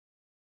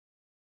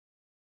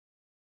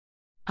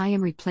I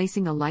am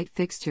replacing a light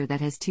fixture that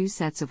has two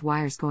sets of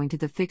wires going to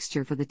the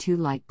fixture for the two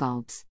light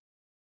bulbs.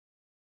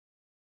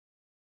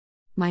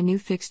 My new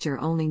fixture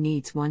only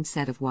needs one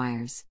set of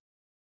wires.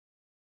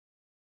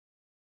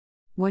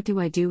 What do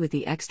I do with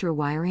the extra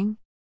wiring?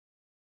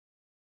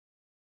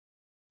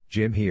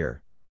 Jim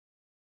here.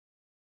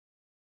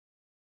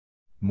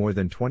 More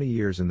than 20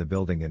 years in the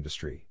building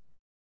industry.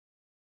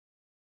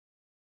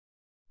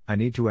 I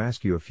need to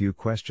ask you a few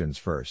questions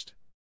first.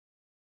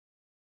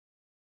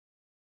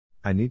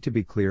 I need to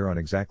be clear on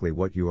exactly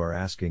what you are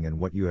asking and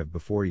what you have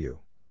before you.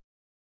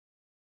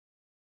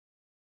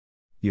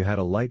 You had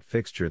a light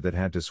fixture that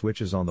had two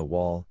switches on the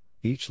wall,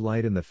 each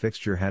light in the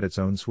fixture had its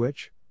own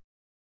switch?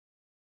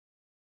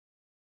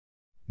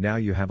 Now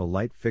you have a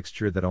light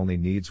fixture that only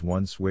needs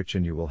one switch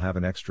and you will have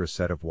an extra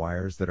set of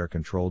wires that are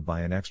controlled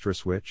by an extra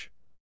switch?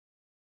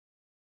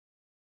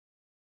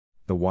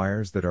 The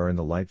wires that are in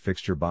the light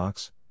fixture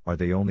box, are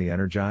they only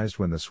energized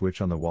when the switch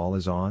on the wall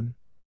is on?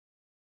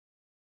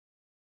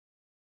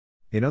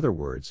 In other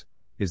words,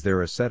 is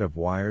there a set of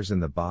wires in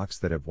the box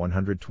that have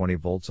 120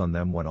 volts on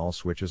them when all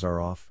switches are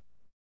off?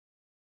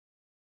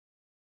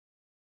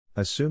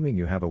 Assuming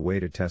you have a way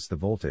to test the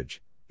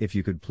voltage, if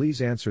you could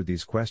please answer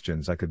these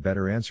questions, I could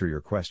better answer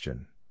your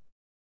question.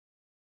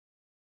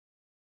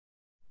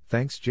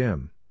 Thanks,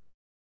 Jim.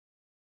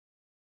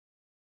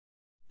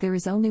 There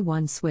is only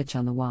one switch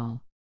on the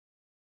wall.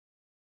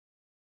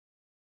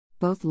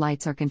 Both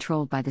lights are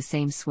controlled by the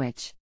same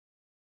switch.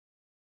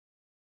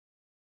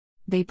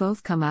 They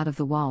both come out of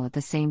the wall at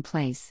the same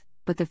place,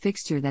 but the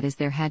fixture that is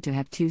there had to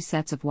have two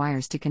sets of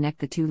wires to connect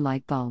the two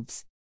light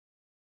bulbs.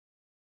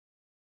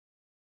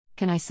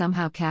 Can I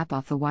somehow cap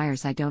off the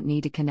wires I don't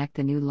need to connect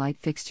the new light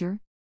fixture?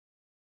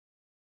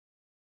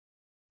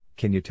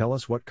 Can you tell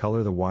us what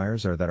color the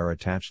wires are that are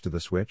attached to the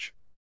switch?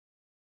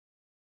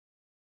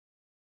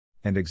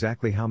 And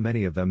exactly how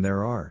many of them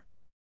there are?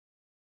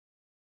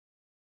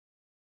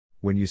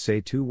 When you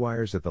say two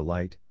wires at the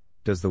light,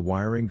 does the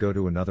wiring go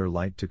to another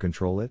light to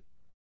control it?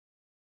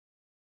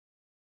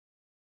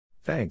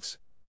 Thanks.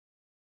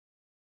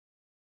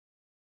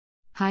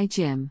 Hi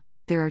Jim,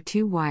 there are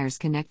two wires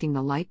connecting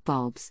the light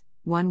bulbs,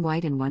 one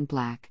white and one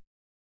black.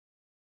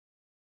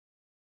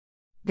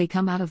 They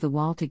come out of the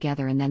wall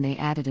together and then they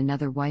added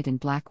another white and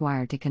black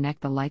wire to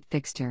connect the light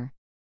fixture.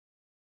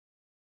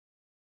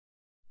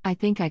 I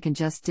think I can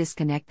just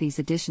disconnect these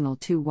additional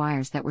two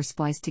wires that were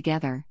spliced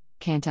together,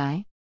 can't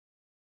I?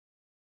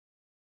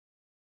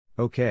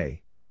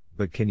 Okay,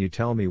 but can you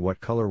tell me what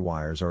color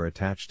wires are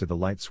attached to the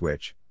light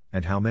switch,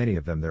 and how many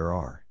of them there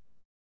are?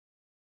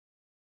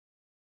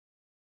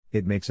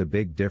 It makes a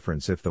big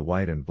difference if the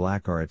white and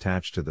black are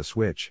attached to the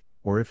switch,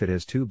 or if it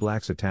has two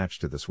blacks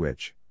attached to the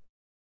switch.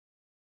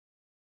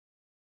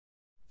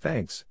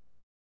 Thanks.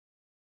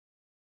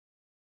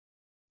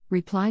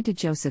 Reply to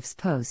Joseph's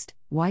post,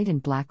 white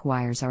and black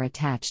wires are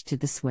attached to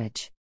the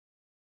switch.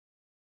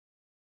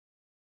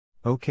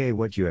 Okay,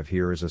 what you have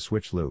here is a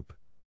switch loop.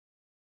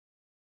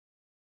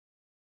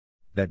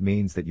 That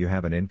means that you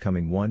have an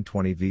incoming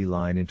 120V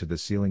line into the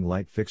ceiling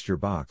light fixture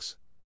box.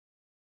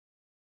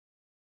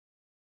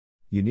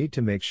 You need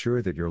to make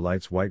sure that your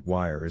light's white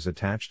wire is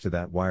attached to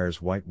that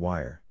wire's white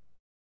wire.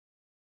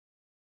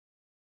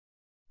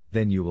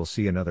 Then you will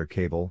see another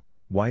cable,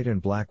 white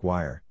and black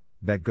wire,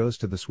 that goes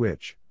to the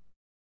switch.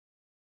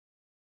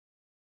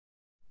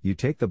 You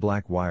take the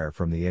black wire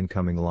from the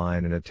incoming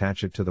line and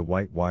attach it to the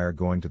white wire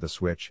going to the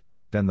switch,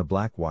 then the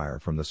black wire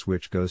from the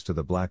switch goes to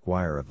the black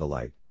wire of the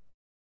light.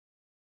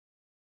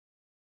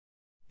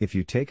 If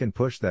you take and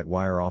push that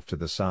wire off to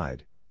the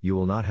side, you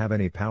will not have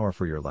any power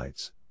for your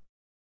lights.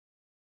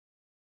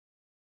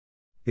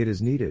 It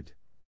is needed.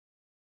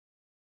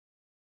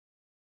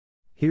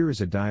 Here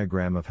is a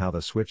diagram of how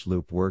the switch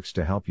loop works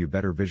to help you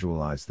better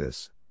visualize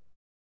this.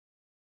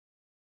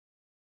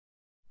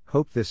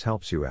 Hope this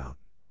helps you out.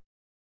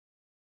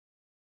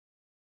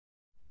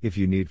 If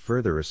you need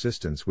further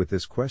assistance with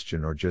this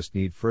question or just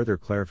need further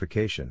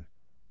clarification,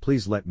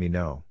 please let me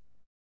know.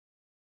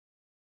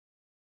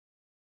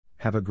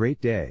 Have a great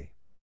day.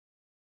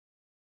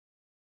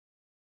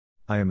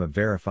 I am a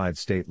verified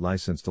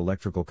state-licensed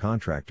electrical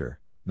contractor,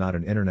 not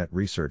an internet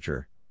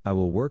researcher. I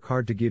will work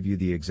hard to give you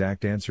the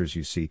exact answers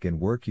you seek and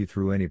work you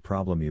through any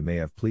problem you may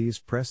have. Please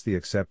press the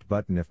accept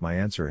button if my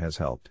answer has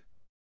helped.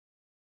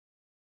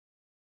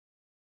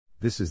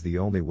 This is the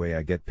only way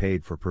I get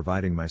paid for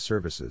providing my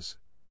services.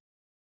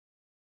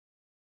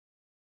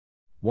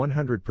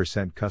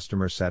 100%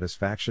 customer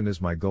satisfaction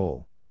is my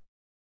goal.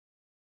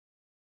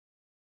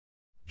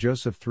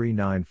 Joseph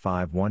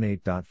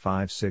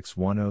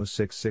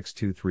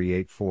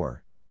 39518.5610662384.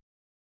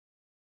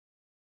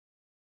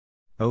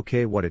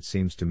 Okay, what it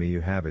seems to me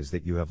you have is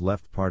that you have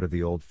left part of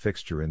the old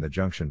fixture in the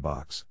junction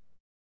box.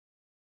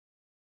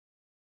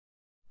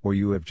 Or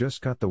you have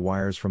just cut the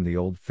wires from the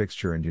old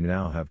fixture and you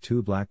now have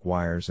two black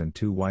wires and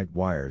two white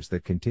wires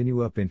that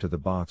continue up into the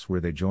box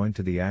where they join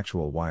to the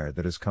actual wire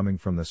that is coming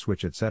from the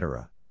switch,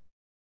 etc.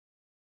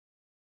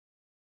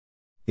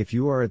 If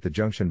you are at the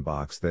junction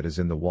box that is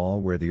in the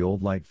wall where the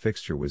old light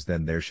fixture was,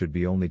 then there should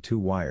be only two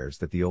wires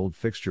that the old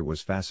fixture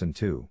was fastened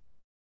to.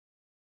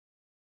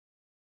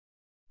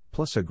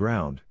 plus a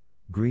ground,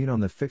 green on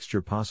the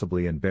fixture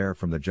possibly and bare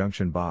from the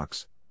junction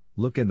box.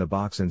 Look in the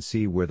box and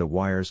see where the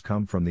wires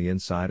come from the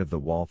inside of the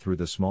wall through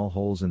the small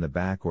holes in the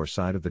back or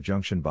side of the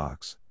junction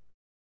box.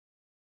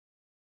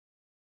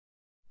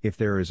 If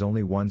there is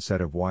only one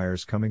set of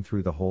wires coming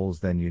through the holes,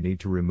 then you need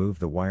to remove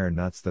the wire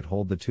nuts that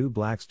hold the two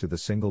blacks to the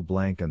single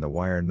blank and the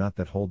wire nut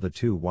that hold the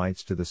two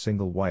whites to the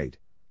single white,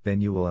 then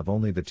you will have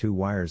only the two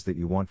wires that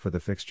you want for the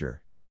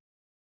fixture.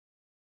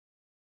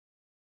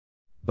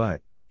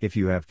 But, if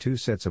you have two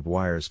sets of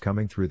wires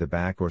coming through the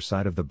back or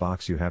side of the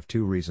box, you have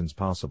two reasons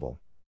possible.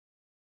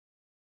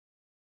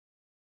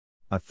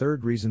 A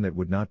third reason that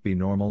would not be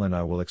normal, and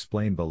I will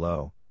explain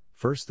below.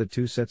 First, the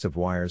two sets of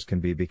wires can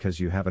be because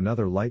you have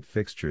another light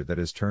fixture that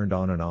is turned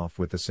on and off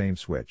with the same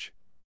switch.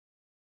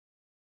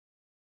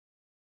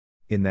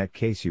 In that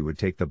case, you would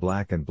take the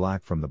black and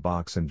black from the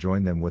box and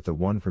join them with the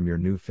one from your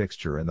new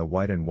fixture, and the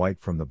white and white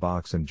from the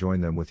box and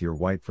join them with your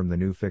white from the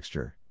new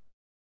fixture.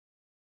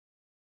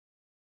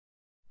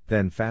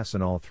 Then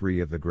fasten all three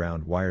of the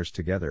ground wires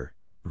together,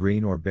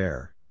 green or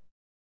bare.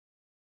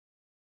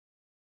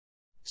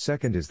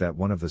 Second is that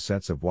one of the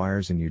sets of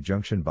wires in your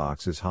junction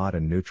box is hot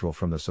and neutral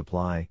from the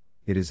supply.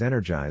 It is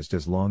energized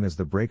as long as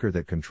the breaker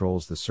that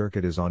controls the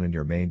circuit is on in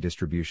your main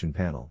distribution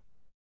panel.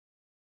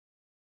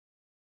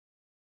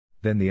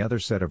 Then the other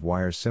set of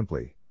wires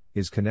simply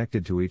is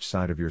connected to each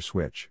side of your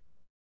switch.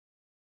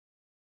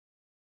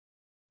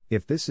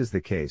 If this is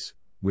the case,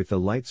 with the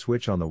light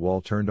switch on the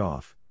wall turned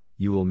off,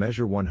 you will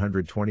measure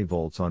 120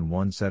 volts on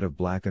one set of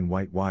black and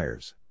white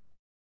wires.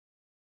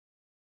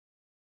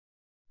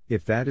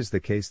 If that is the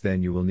case,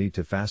 then you will need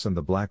to fasten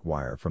the black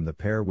wire from the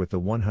pair with the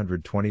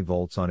 120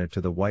 volts on it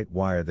to the white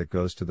wire that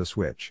goes to the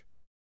switch.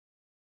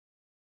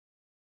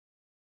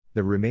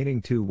 The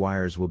remaining two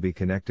wires will be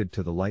connected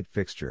to the light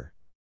fixture.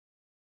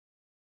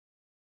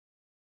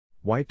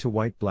 White to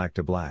white, black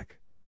to black.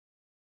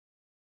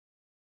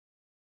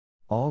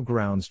 All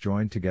grounds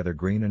joined together,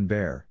 green and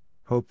bare.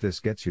 Hope this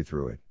gets you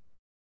through it.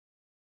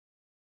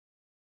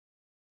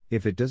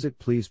 If it does,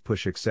 please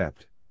push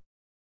accept.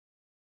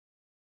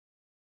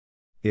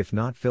 If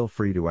not, feel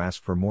free to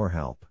ask for more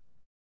help.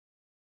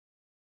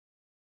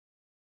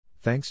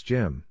 Thanks,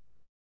 Jim.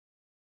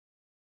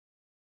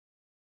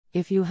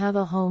 If you have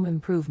a home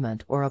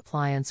improvement or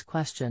appliance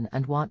question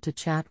and want to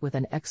chat with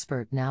an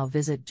expert, now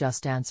visit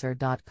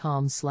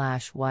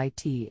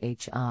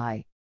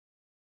JustAnswer.com/YTHI.